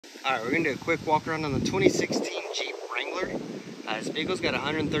Alright, we're going to do a quick walk around on the 2016 Jeep Wrangler. This vehicle's got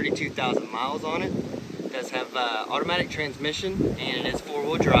 132,000 miles on it. It does have automatic transmission and it is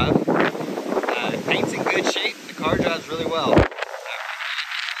 4-wheel drive. Paint's in good shape. The car drives really well.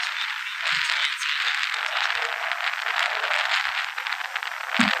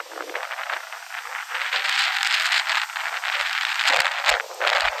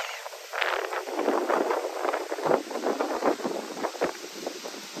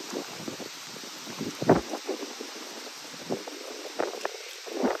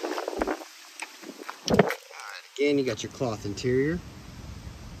 Again, you got your cloth interior.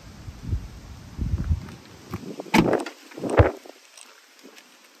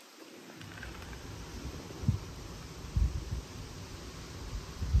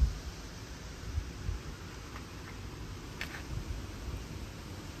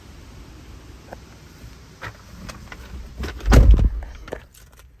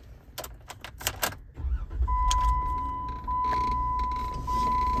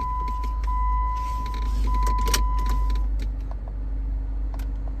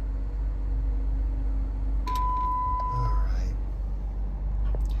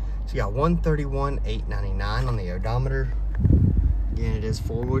 So you got 131,899 on the odometer. Again, it is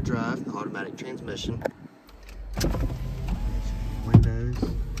 4-wheel drive, automatic transmission. Windows.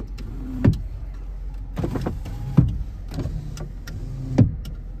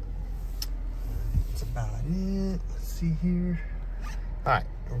 That's about it. Let's see here. All right,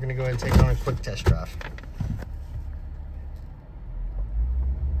 we're gonna go ahead and take on a quick test drive.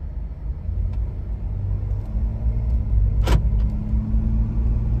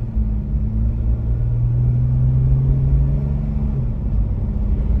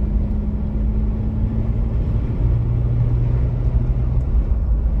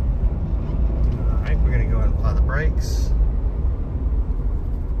 Brakes.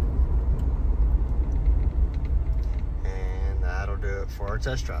 And that'll do it for our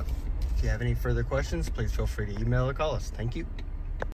test drive. If you have any further questions, please feel free to email or call us. Thank you.